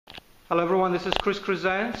Hello everyone, this is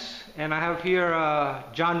Krzentz, and I have here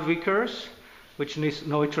John Vickers, which needs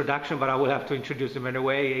no introduction, but I will have to introduce him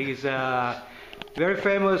anyway. He's a very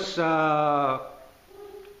famous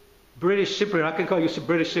British Cypriot. I can call you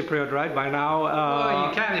British Cypriot, right, by now. Well,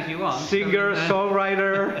 you can if you want. Singer,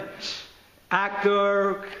 songwriter,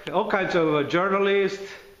 actor, all kinds of journalist,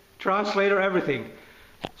 translator, everything.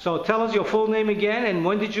 So tell us your full name again, and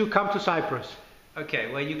when did you come to Cyprus?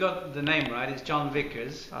 Okay, well, you got the name right. It's John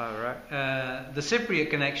Vickers. All right. The Cypriot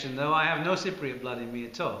connection, though, I have no Cypriot blood in me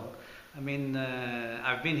at all. I mean,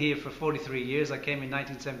 I've been here for 43 years. I came in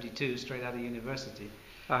 1972, straight out of university.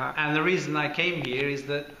 And the reason I came here is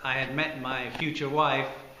that I had met my future wife,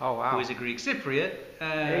 who is a Greek Cypriot.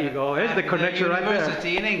 There you go. Here's the connection right there.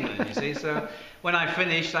 University in England, you see. So when I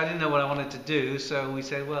finished, I didn't know what I wanted to do. So we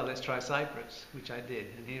said, well, let's try Cyprus, which I did.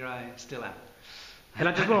 And here I still am. And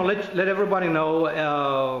I just want to let everybody know,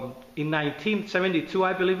 in 1972,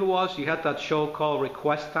 I believe it was, you had that show called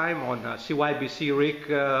Request Time on CYBC Rick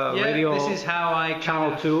Radio. This is how I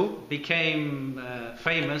Channel 2 became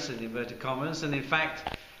famous, in inverted commas. And in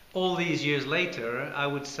fact, all these years later, I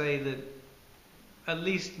would say that at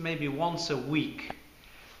least maybe once a week,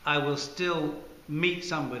 I will still meet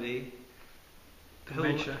somebody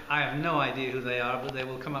who I have no idea who they are, but they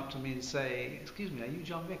will come up to me and say, "Excuse me, are you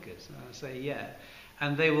John Vickers?" And I say, "Yeah."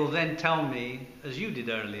 And they will then tell me, as you did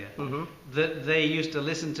earlier, that they used to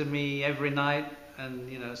listen to me every night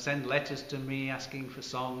and, you know, send letters to me asking for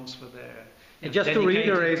songs for their... And just to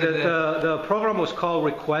reiterate, that the program was called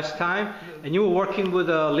Request Time, and you were working with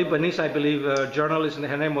a Lebanese, I believe, journalist, and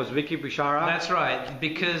her name was Vicky Bishara. That's right,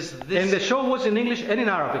 because this... And the show was in English and in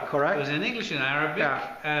Arabic, correct? It was in English and Arabic,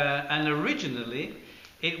 yeah. And originally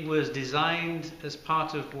it was designed as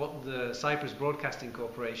part of what the Cyprus Broadcasting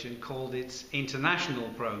Corporation called its international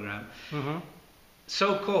program.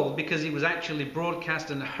 So called because it was actually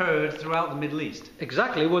broadcast and heard throughout the Middle East.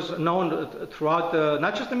 Exactly, it was known throughout,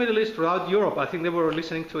 not just the Middle East, throughout Europe. I think they were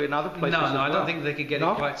listening to it in other places. No, I don't think they could get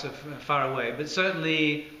it quite so far away. But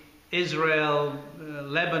certainly Israel,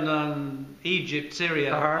 Lebanon, Egypt,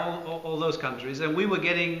 Syria, all those countries. And we were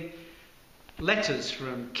getting letters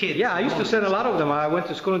from kids. Yeah, I used to send a lot of them. I went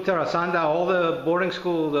to school in Terrasanda. All the boarding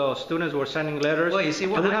school students were sending letters. Well, you see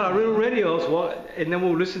what and we had our little radios, and then we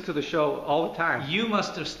would listen to the show all the time. You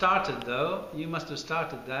must have started, though. You must have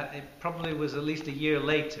started that. It probably was at least a year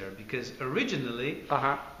later, because originally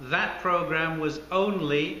that program was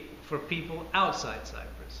only for people outside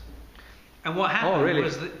Cyprus. And what happened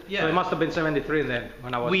was that... Yeah, so it must have been 73 then,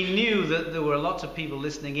 when I was... We knew that there were lots of people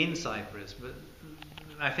listening in Cyprus, but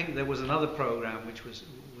I think there was another program which was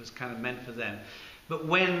kind of meant for them. But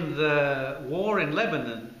when the war in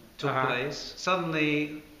Lebanon took place,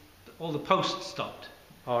 suddenly all the posts stopped.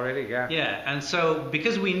 Already, yeah. Yeah, and so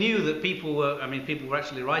because we knew that people were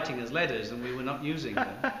actually writing us letters and we were not using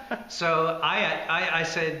them. So I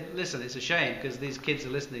said, listen, it's a shame because these kids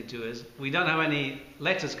are listening to us. We don't have any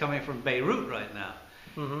letters coming from Beirut right now.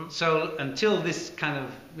 So until this kind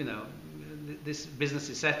of, you know, this business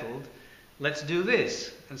is settled, let's do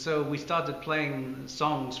this. And so we started playing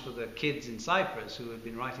songs for the kids in Cyprus who had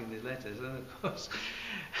been writing these letters. And of course,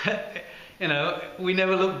 you know, we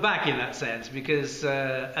never looked back in that sense because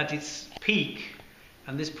at its peak,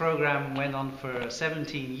 and this program went on for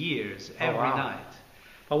 17 years, every night.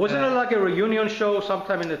 But wasn't it like a reunion show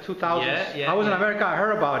sometime in the 2000s? Yeah. I was in America, I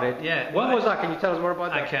heard about it. Yeah. When was that? Can you tell us more about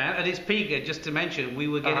that? I can. At its peak, just to mention, we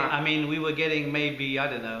were getting, we were getting maybe, I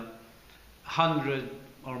don't know, 100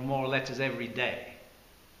 or more letters every day.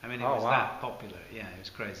 I mean, it was that popular. Yeah, it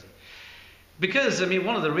was crazy. Because, I mean,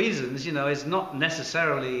 one of the reasons, you know, is not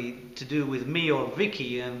necessarily to do with me or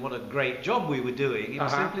Vicky and what a great job we were doing. It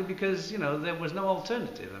was simply because, you know, there was no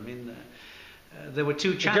alternative. I mean, there were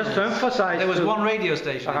two channels. Just to emphasize... There was one radio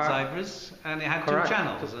station in Cyprus, and it had two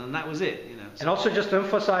channels, and that was it, you know. So. And also just to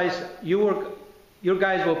emphasize, you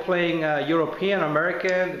guys were playing European,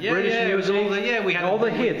 American, British music, we had all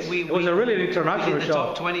the hits. It was a really international show. We did the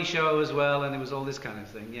top 20 show as well, and it was all this kind of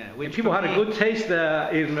thing. Yeah, and people had a good taste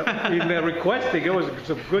in requesting. It was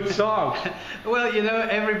some good songs. Well, you know,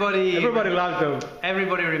 everybody loved them.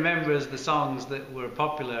 Everybody remembers the songs that were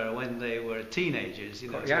popular when they were teenagers.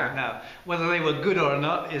 You know, so now whether they were good or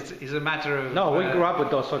not is a matter of. No, we grew up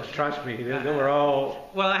with those songs. Trust me, they were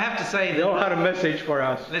all. Well, I have to say they all had a message for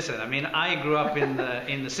us. Listen, I mean, I grew up in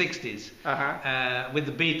the 60s with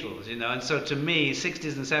the Beatles, you know, and so to me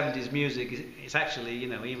 60s and 70s music is actually, you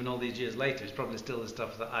know, even all these years later, it's probably still the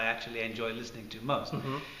stuff that I actually enjoy listening to most.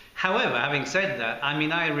 However, having said that, I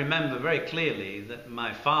mean, I remember very clearly that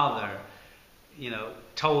my father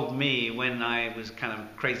told me when I was kind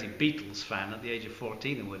of crazy Beatles fan at the age of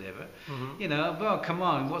 14 or whatever, well, come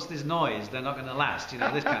on, what's this noise? They're not going to last,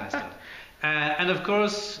 this kind of stuff. And of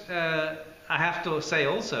course, I have to say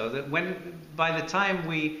also that by the time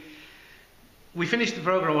we finished the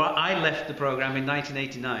program, or I left the program in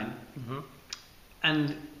 1989,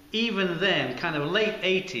 and even then, kind of late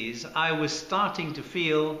 80s, I was starting to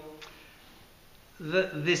feel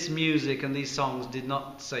that this music and these songs did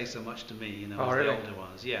not say so much to me, as really? the older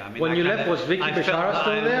ones. Yeah, I mean, when you left, was Vicky Bishara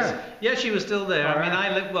still there? Yeah, she was still there. All I mean,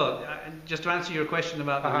 right. just to answer your question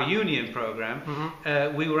about the reunion program,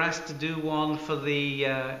 we were asked to do one for the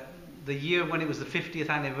year when it was the 50th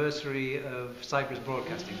anniversary of Cyprus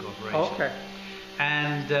Broadcasting Corporation. Okay.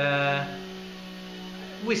 And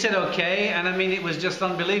we said okay, and I mean, it was just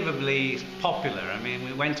unbelievably popular. I mean,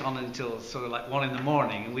 we went on until sort of like 1 in the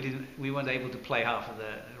morning, and we weren't able to play half of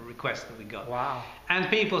the requests that we got. Wow. And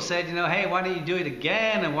people said, hey, why don't you do it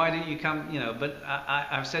again, and why don't you come, but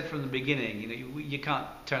I've said from the beginning, you can't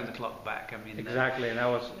turn the clock back. I mean, exactly, and that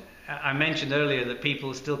was... I mentioned earlier that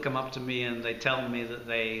people still come up to me and they tell me that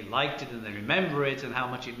they liked it and they remember it and how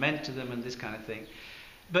much it meant to them and this kind of thing.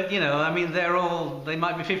 But, I mean, they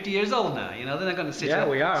might be 50 years old now, they're not going to sit at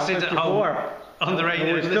home on the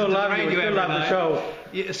radio. We still love you, we still love the show.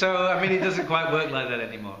 Yeah, so, I mean, it doesn't quite work like that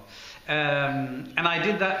anymore. And I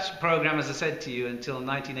did that program, as I said to you, until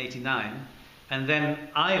 1989. And then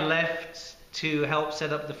I left to help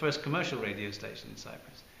set up the first commercial radio station in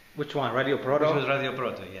Cyprus. Which one? Radio Proto? Which was Radio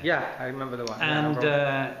Proto, yeah. Yeah, I remember the one. And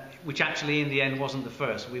which actually, in the end, wasn't the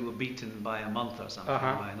first. We were beaten by a month or something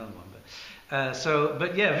by another one.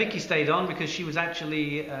 But yeah, Vicky stayed on because she was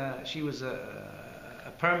actually a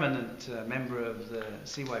permanent member of the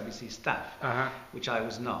CYBC staff, which I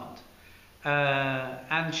was not.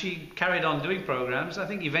 And she carried on doing programs. I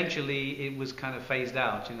think eventually it was kind of phased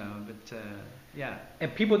out, but yeah.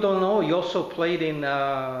 And people don't know you also played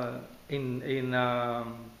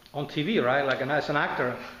on TV, right? Like as an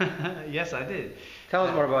actor. Yes, I did. Tell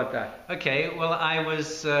us more about that. Okay, well, I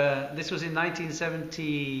was. This was in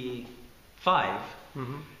 1975.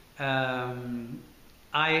 When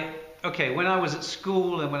I was at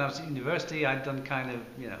school and when I was at university, I'd done kind of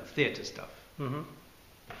theatre stuff.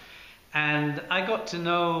 And I got to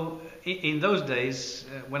know in those days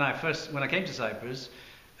when I came to Cyprus,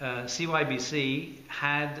 CYBC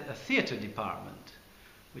had a theatre department,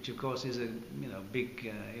 which of course is a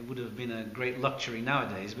big. It would have been a great luxury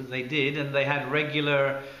nowadays, but they did, and they had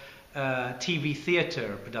regular TV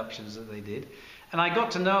theatre productions that they did. And I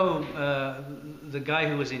got to know the guy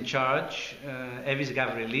who was in charge, Evis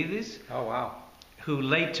Gavrilidis. Oh wow! Who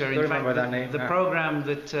later, in fact, the program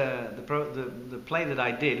that the play that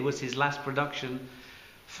I did was his last production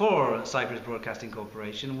for Cyprus Broadcasting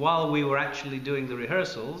Corporation. While we were actually doing the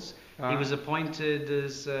rehearsals, he was appointed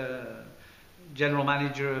as general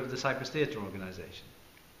manager of the Cyprus Theatre Organisation.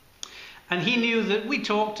 And he knew that we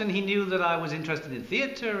talked, and he knew that I was interested in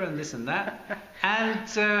theatre and this and that. And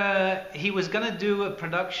he was going to do a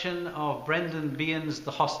production of Brendan Behan's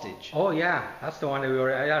The Hostage. Oh yeah, that's the one that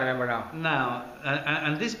I remember now. Now,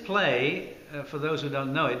 and this play, for those who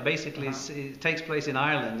don't know it, basically it takes place in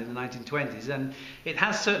Ireland in the 1920s, and it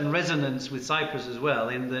has certain resonance with Cyprus as well,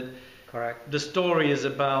 in that the story is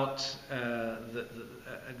about a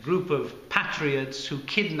group of patriots who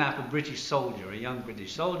kidnap a British soldier, a young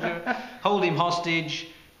British soldier, hold him hostage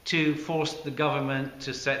to force the government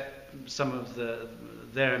to set some of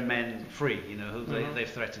their men free, who they've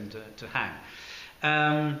threatened to hang.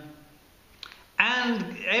 And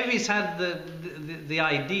Evis had the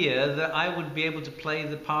idea that I would be able to play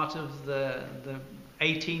the part of the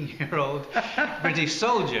 18-year-old British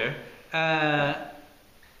soldier.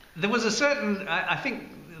 There was a certain, I think,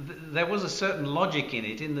 there was a certain logic in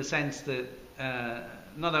it, in the sense that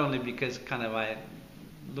not only because kind of I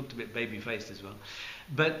looked a bit baby-faced as well,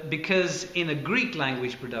 but because in a Greek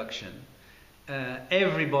language production,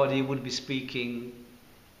 everybody would be speaking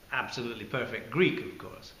absolutely perfect Greek, of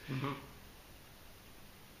course.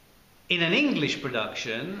 In an English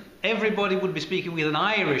production, everybody would be speaking with an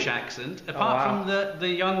Irish accent, apart from the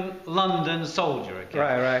young London soldier. Okay?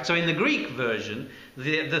 Right. So in the Greek version,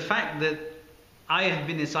 the fact that I had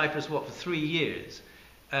been in Cyprus, for 3 years,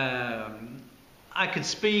 I could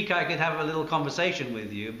speak, I could have a little conversation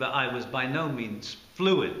with you, but I was by no means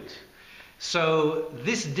fluent. So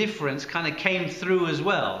this difference kind of came through as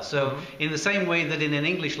well. So in the same way that in an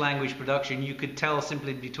English language production you could tell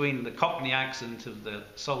simply between the Cockney accent of the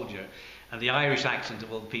soldier and the Irish accent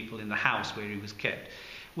of all the people in the house where he was kept,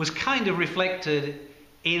 was kind of reflected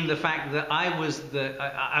in the fact that I was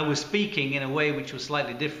speaking in a way which was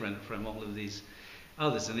slightly different from all of these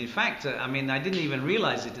others. And in fact, I mean, I didn't even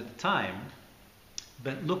realize it at the time,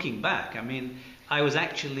 but looking back, I mean, I was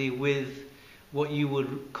actually with what you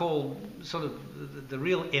would call sort of the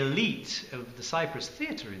real elite of the Cyprus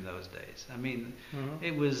theatre in those days. I mean,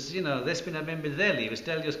 it was, you know, Despina Bembedeli, it was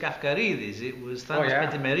Stelios Kafkaridis, it was Thanos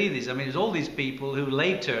Petemeridis. I mean, it was all these people who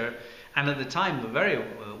later, and at the time were very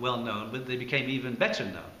well known, but they became even better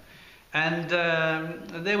known. And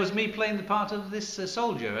there was me playing the part of this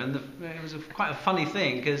soldier, and it was quite a funny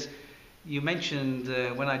thing, because you mentioned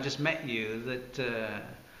when I just met you that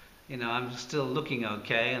you know, I'm still looking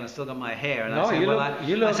okay, and I still got my hair. And I said, well, I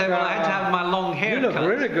had to have my long hair cut. You look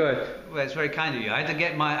really good. Well, it's very kind of you. I had to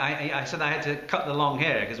get I said I had to cut the long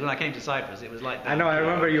hair, because when I came to Cyprus, it was like that. I know, I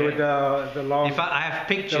remember you with the long... In fact, I have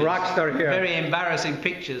pictures, the rock star hair. Very embarrassing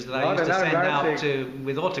pictures that I used to send out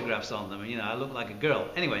with autographs on them. You know, I looked like a girl.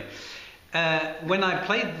 Anyway, when I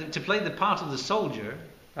played the part of the soldier,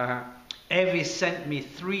 Evie sent me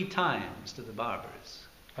 3 times to the barbers.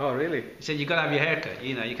 Oh, really? He said, you've got to have your hair cut.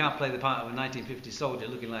 You know, you can't play the part of a 1950s soldier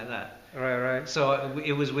looking like that. Right, right. So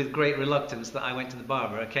it was with great reluctance that I went to the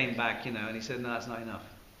barber. I came back, you know, and he said, no, that's not enough.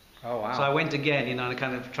 Oh, wow. So I went again, you know, and I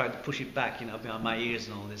kind of tried to push it back, you know, behind my ears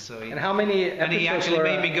and all this. So and how many episodes? And he actually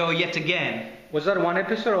made me go yet again. Was that one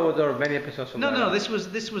episode, or were there many episodes? No, this was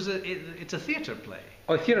it's a theatre play.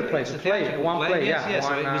 Oh, a theatre play. It's a play. One play, yes, yeah. Yes,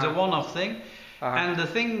 one, so it was a one-off thing. And the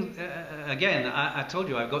thing, again, I told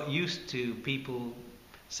you, I got used to people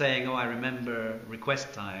saying, oh, I remember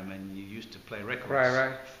request time, and you used to play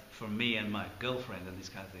records for me and my girlfriend and this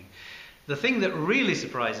kind of thing. The thing that really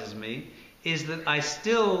surprises me is that I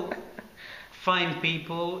still find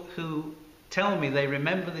people who tell me they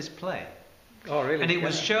remember this play. Oh, really? And it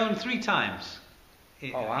was shown 3 times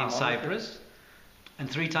in Cyprus and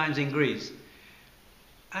 3 times in Greece.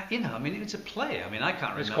 You know, I mean, it's a play. I mean, I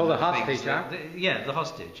can't remember. It's called The Hostage, huh? Yeah, The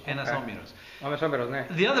Hostage. Okay.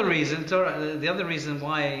 The other reason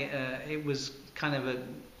why it was kind of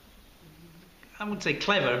I wouldn't say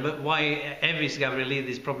clever, but why Evis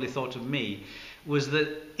Gavrilidis probably thought of me, was that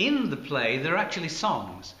in the play there are actually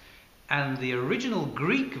songs. And the original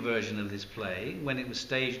Greek version of this play, when it was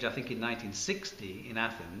staged, I think in 1960 in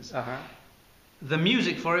Athens, the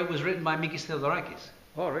music for it was written by Mikis Theodorakis.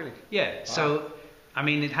 Oh, really? Yeah, wow. So... I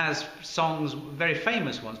mean, it has songs, very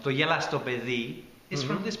famous ones. To Yelas to Pedi is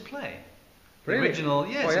from this play. The original,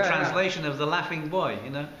 it's a translation of The Laughing Boy, you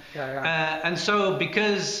know. And so,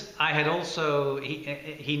 because I had also,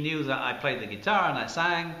 he knew that I played the guitar and I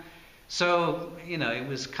sang, so, you know, it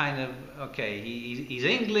was kind of, okay, he's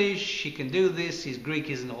English, he can do this, his Greek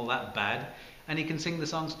isn't all that bad, and he can sing the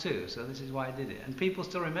songs too, so this is why I did it. And people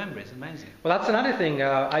still remember it, it's amazing. Well, that's another thing.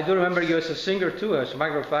 I do remember you as a singer too. As a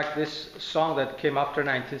matter of fact, this song that came after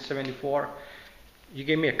 1974, you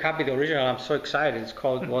gave me a copy of the original. I'm so excited. It's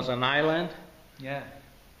called Was an Island. Yeah.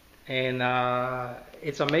 And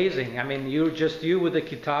it's amazing. I mean, you with the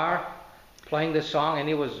guitar playing the song, and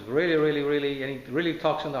it was really, really, really, and it really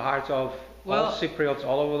talks in the hearts of all Cypriots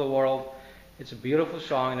all over the world. It's a beautiful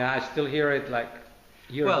song, and I still hear it like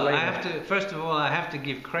years later. First of all, I have to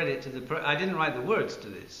give credit to I didn't write the words to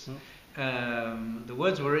this. The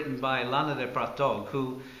words were written by Lana de Pratog,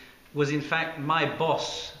 who was in fact my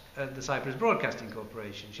boss at the Cyprus Broadcasting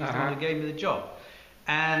Corporation. She's the one who gave me the job.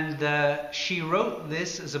 And she wrote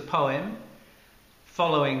this as a poem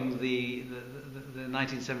following the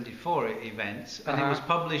 1974 events, and it was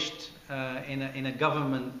published in a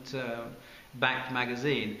government-backed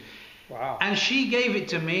magazine. Wow. And she gave it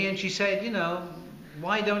to me, and she said, you know,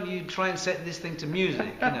 why don't you try and set this thing to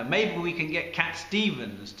music? You know, maybe we can get Cat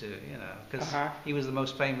Stevens to, you know, because he was the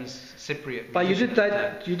most famous Cypriot. But you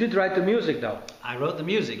did write the music, though. I wrote the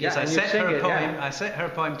music. Yes, I set her poem. I set her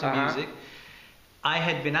poem to music. I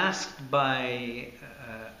had been asked by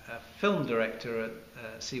a film director at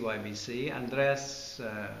CYBC, Andreas,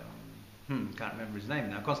 can't remember his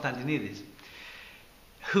name now, Konstantinidis,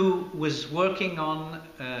 who was working on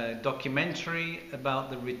a documentary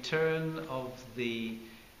about the return of the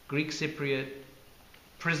Greek Cypriot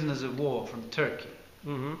prisoners of war from Turkey.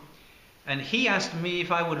 And he asked me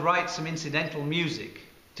if I would write some incidental music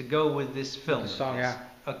to go with this film. The song,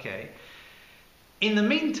 Okay. In the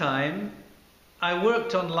meantime, I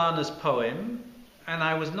worked on Lana's poem, and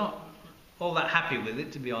I was not all that happy with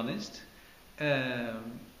it, to be honest.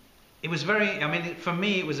 It was for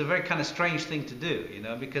me, it was a very kind of strange thing to do, you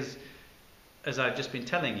know, because, as I've just been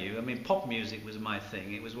telling you, I mean, pop music was my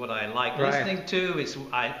thing. It was what I liked listening to. It's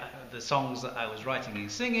the songs that I was writing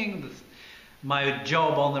and singing. My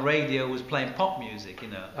job on the radio was playing pop music, you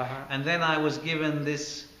know. And then I was given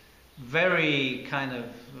this very kind of,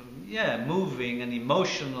 moving and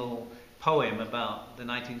emotional poem about the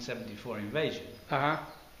 1974 invasion. Uh-huh.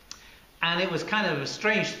 And it was kind of a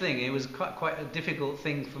strange thing. It was quite a difficult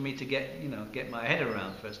thing for me to get my head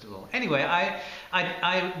around, first of all. Anyway,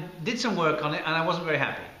 I did some work on it, and I wasn't very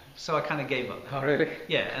happy. So I kind of gave up. Oh, really?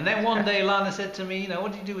 Yeah. And then one day Lana said to me,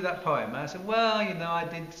 what did you do with that poem? And I said, well, I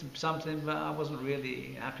did something, but I wasn't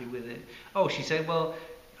really happy with it. Oh, she said, well,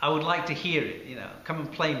 I would like to hear it, come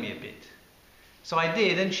and play me a bit. So I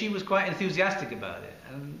did, and she was quite enthusiastic about it.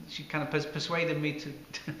 And she kind of persuaded me to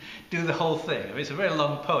do the whole thing. I mean, it's a very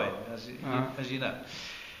long poem, as you know.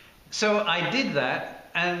 So I did that,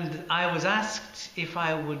 and I was asked if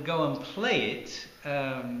I would go and play it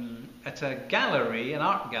at a gallery, an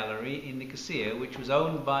art gallery in Nicosia, which was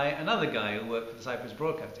owned by another guy who worked for the Cyprus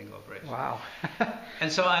Broadcasting Corporation. Wow.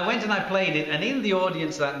 And so I went and I played it, and in the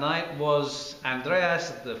audience that night was Andreas,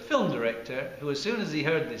 the film director, who as soon as he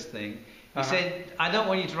heard this thing, he said, I don't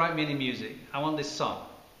want you to write me any music. I want this song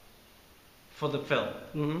for the film.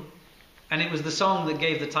 Mm-hmm. And it was the song that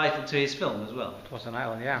gave the title to his film as well. It was an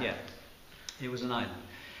island, yeah. Yeah, it was an island.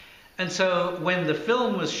 And so when the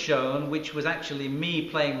film was shown, which was actually me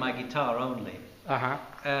playing my guitar only,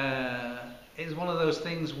 it was one of those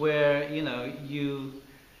things where, you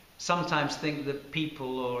sometimes think that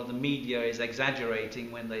people or the media is exaggerating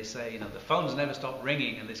when they say, the phones never stop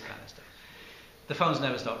ringing and this kind of stuff. The phones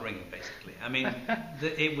never stopped ringing, basically. I mean,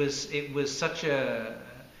 it was such a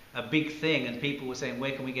big thing, and people were saying,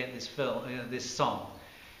 where can we get this song?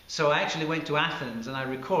 So I actually went to Athens and I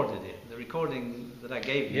recorded it. The recording that I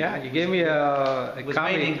gave you. Yeah, you gave me a It was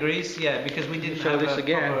copy. made in Greece, yeah, because we didn't have a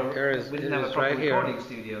proper recording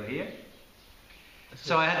studio here.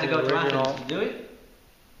 So I had to go to Athens to do it.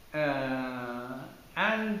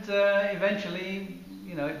 And eventually,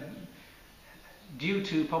 due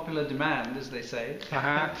to popular demand, as they say,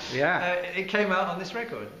 it came out on this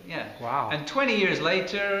record. Yeah. Wow. And 20 years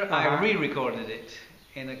later, I re-recorded it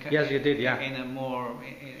in a yes, you did, yeah.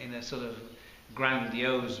 in a sort of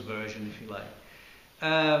grandiose version, if you like.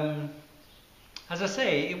 As I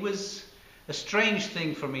say, it was a strange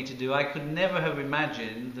thing for me to do. I could never have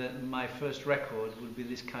imagined that my first record would be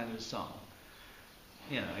this kind of song.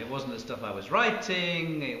 It wasn't the stuff I was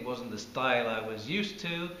writing. It wasn't the style I was used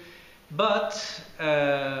to. But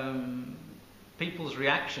people's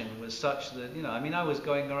reaction was such that, I was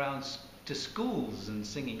going around to schools and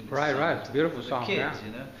singing this song to beautiful the song, kids,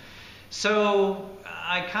 So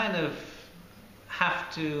I kind of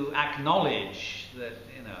have to acknowledge that,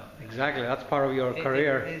 Exactly, that's part of your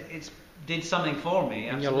career. It did something for me.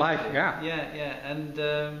 In your life, yeah. Yeah, and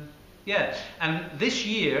and this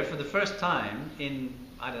year, for the first time in,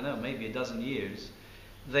 I don't know, maybe a dozen years,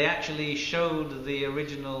 they actually showed the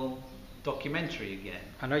original documentary again.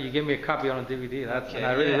 I know you gave me a copy on a DVD. And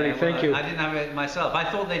I really thank you. I didn't have it myself. I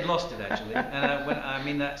thought they'd lost it actually, and I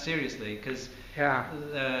mean that seriously, because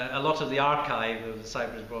a lot of the archive of the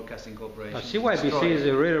Cyprus Broadcasting Corporation. CYBC is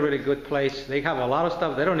a really good place. They have a lot of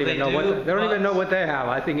stuff. They don't even know what they have.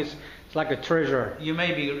 I think it's like a treasure. You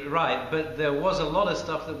may be right, but there was a lot of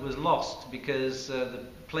stuff that was lost because the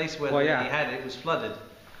place where they had it was flooded.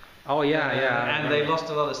 Oh yeah. And they lost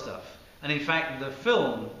a lot of stuff. And in fact, the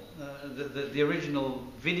film. The original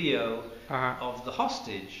video of the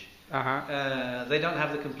hostage, they don't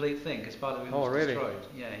have the complete thing because part of it was destroyed.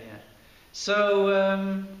 Yeah. So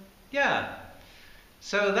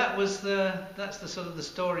so that's the sort of the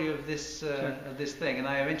story of this thing, and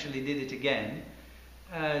I eventually did it again,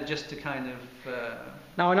 just to kind of.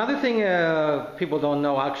 Now another thing people don't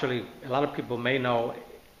know, actually, a lot of people may know,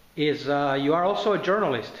 is you are also a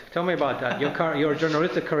journalist. Tell me about that. Your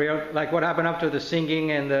journalistic career, like what happened after the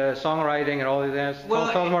singing and the songwriting and all of that.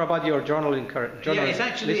 Well, tell us more about your journalistic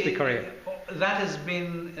career. That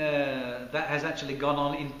has actually gone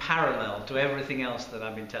on in parallel to everything else that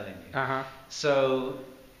I've been telling you. So,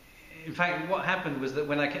 in fact, what happened was that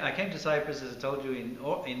when I came to Cyprus, as I told you, in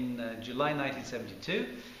July 1972,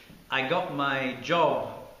 I got my job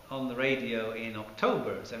on the radio in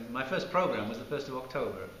October. So my first program was the 1st of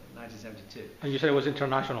October, 1972. And you said it was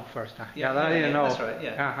international first, huh? Yeah, I didn't know. That's right.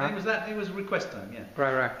 Yeah, it was request time. Yeah.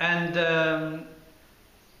 Right. And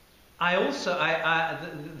I also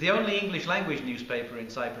the only English language newspaper in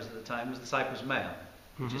Cyprus at the time was the Cyprus Mail,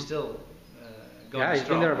 which is still going strong. Yeah, it's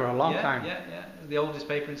been there for a long time. Yeah, the oldest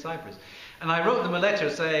paper in Cyprus. And I wrote them a letter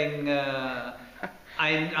saying,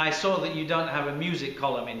 I saw that you don't have a music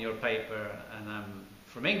column in your paper, and I'm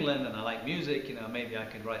from England and I like music, maybe I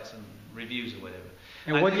could write some reviews or whatever.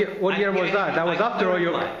 And what year was that? That was after all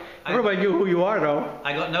your... Everybody knew who you are, though.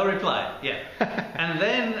 I got no reply, yeah. And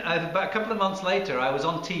then about a couple of months later, I was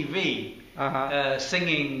on TV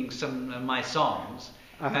singing some of my songs.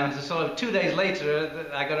 And so sort of 2 days later,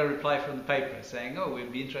 I got a reply from the paper saying, "Oh,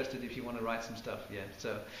 we'd be interested if you want to write some stuff." Yeah.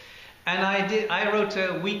 So, and I wrote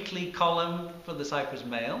a weekly column for the Cyprus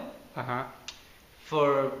Mail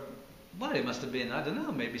for, well, it must have been, I don't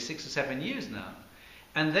know, maybe 6 or 7 years now.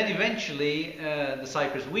 And then eventually, the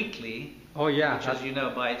Cyprus Weekly, which, as you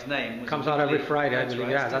know by its name, comes out every Friday. I believe.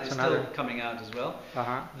 Right, Yeah, that's another. Still coming out as well.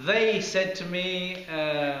 They said to me,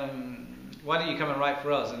 "Why don't you come and write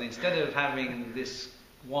for us? And instead of having this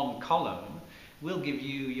one column, we'll give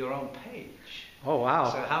you your own page." Oh wow!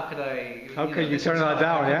 So how could I? How could you turn that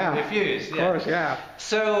down? Yeah, refuse. Of course, yeah.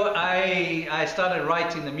 So I started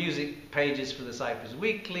writing the music pages for the Cyprus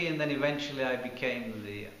Weekly, and then eventually I became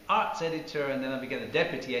the arts editor, and then I became the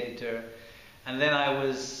deputy editor, and then I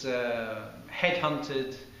was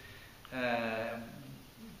headhunted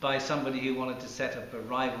by somebody who wanted to set up a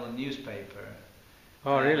rival newspaper.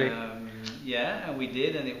 Oh really? Yeah, and we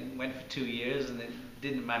did, and it went for 2 years, and it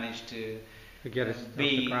didn't manage to get it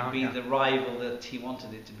be the rival that he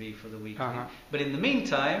wanted it to be for the weekly. But in the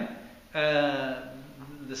meantime,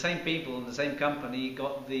 the same people in the same company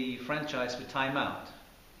got the franchise for Time Out.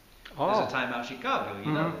 There's a Time Out Chicago,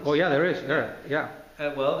 you know this. Oh yeah, there is. Yeah.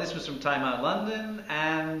 Well, this was from Time Out London,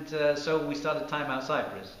 and so we started Time Out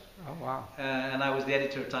Cyprus. Oh wow. And I was the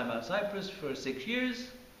editor of Time Out Cyprus for 6 years.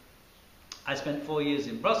 I spent 4 years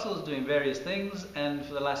in Brussels doing various things, and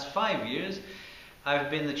for the last 5 years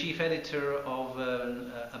I've been the chief editor of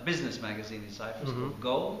a business magazine in Cyprus called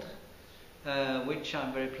Gold, which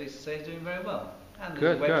I'm very pleased to say is doing very well. And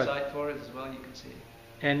there's a website for it as well, you can see it.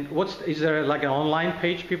 And is there like an online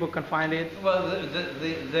page people can find it? Well,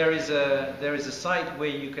 there is a site where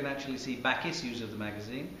you can actually see back issues of the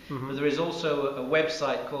magazine, but there is also a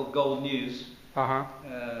website called Gold News,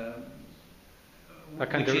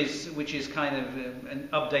 which is kind of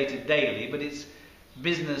updated daily, but it's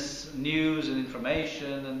business news and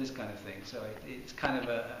information and this kind of thing. So it's kind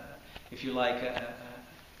of if you like,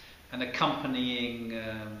 an accompanying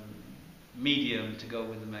medium to go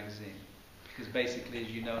with the magazine. Because basically, as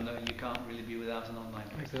you know, you can't really be without an online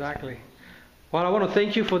presence. Exactly. Well, I want to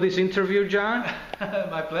thank you for this interview, John.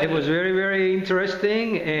 My pleasure. It was very, very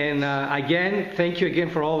interesting. And again, thank you again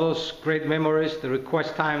for all those great memories. The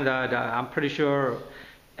request time that I'm pretty sure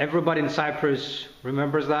everybody in Cyprus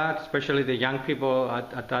remembers that, especially the young people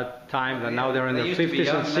at that time. That now they're in their 50s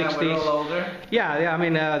and 60s. Now we're all older. Yeah. I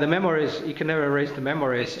mean, the memories, you can never erase the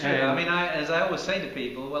memories. It's true. I mean, as I always say to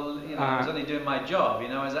people, well, I was only doing my job,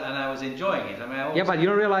 and I was enjoying it. I mean, but you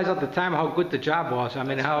don't realize at the time how good the job was. I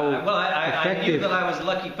mean, how effective. I knew that I was a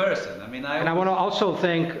lucky person. I mean, and I want to also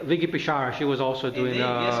thank Vicky Pichara. She was also doing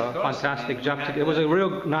a fantastic job. It was a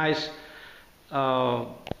real nice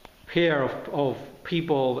pair of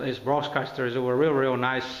people as broadcasters who were real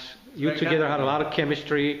nice. You together had a lot of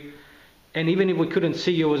chemistry, and even if we couldn't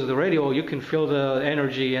see you as the radio, you can feel the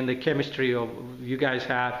energy and the chemistry of you guys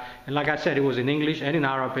had. And like I said, it was in English and in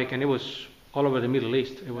Arabic, and it was all over the Middle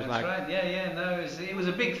East. It was That's right. Yeah. No, it was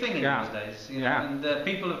a big thing in those days. And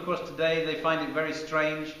people, of course, today they find it very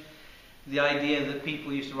strange. The idea that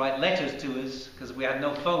people used to write letters to us because we had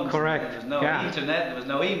no phones. Correct. There was no internet. There was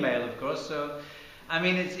no email, of course. So. I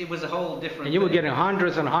mean, it was a whole different. And you were getting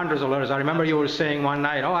hundreds and hundreds of letters. I remember you were saying one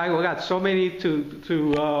night, "Oh, I got so many to."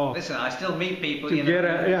 Listen, I still meet people,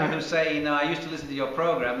 who say, "I used to listen to your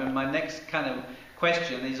program, and my next kind of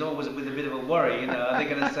question is always with a bit of a worry. Are they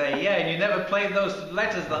going to say, yeah, and you never played those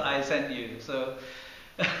letters that I sent you?" So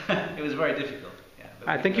it was very difficult.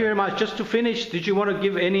 Thank you very much. Just to finish, did you want to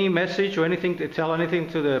give any message or anything to tell anything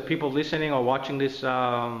to the people listening or watching this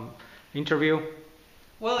interview?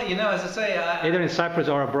 Well, as I say, either in Cyprus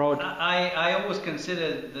or abroad. I always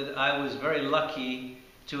considered that I was very lucky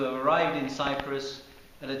to have arrived in Cyprus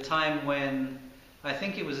at a time when, I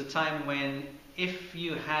think it was a time when if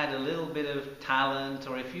you had a little bit of talent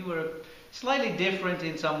or if you were slightly different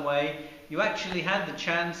in some way, you actually had the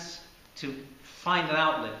chance to find an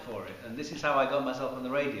outlet for it. And this is how I got myself on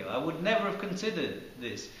the radio. I would never have considered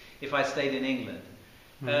this if I stayed in England.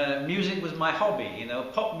 Music was my hobby,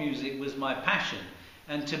 pop music was my passion.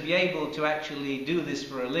 And to be able to actually do this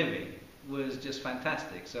for a living was just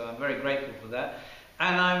fantastic. So I'm very grateful for that.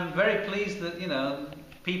 And I'm very pleased that,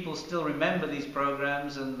 people still remember these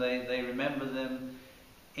programs and they remember them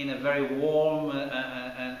in a very warm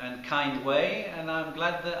and kind way. And I'm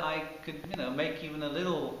glad that I could, make even a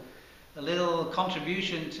little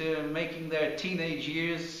contribution to making their teenage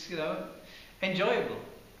years, enjoyable.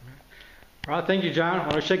 Well, thank you, John. I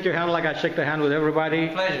want to shake your hand like I shake the hand with everybody.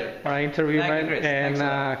 My pleasure. When I interview you, Chris. And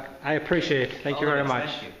I appreciate it. Thank you very much.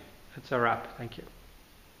 Thank you. It's a wrap. Thank you.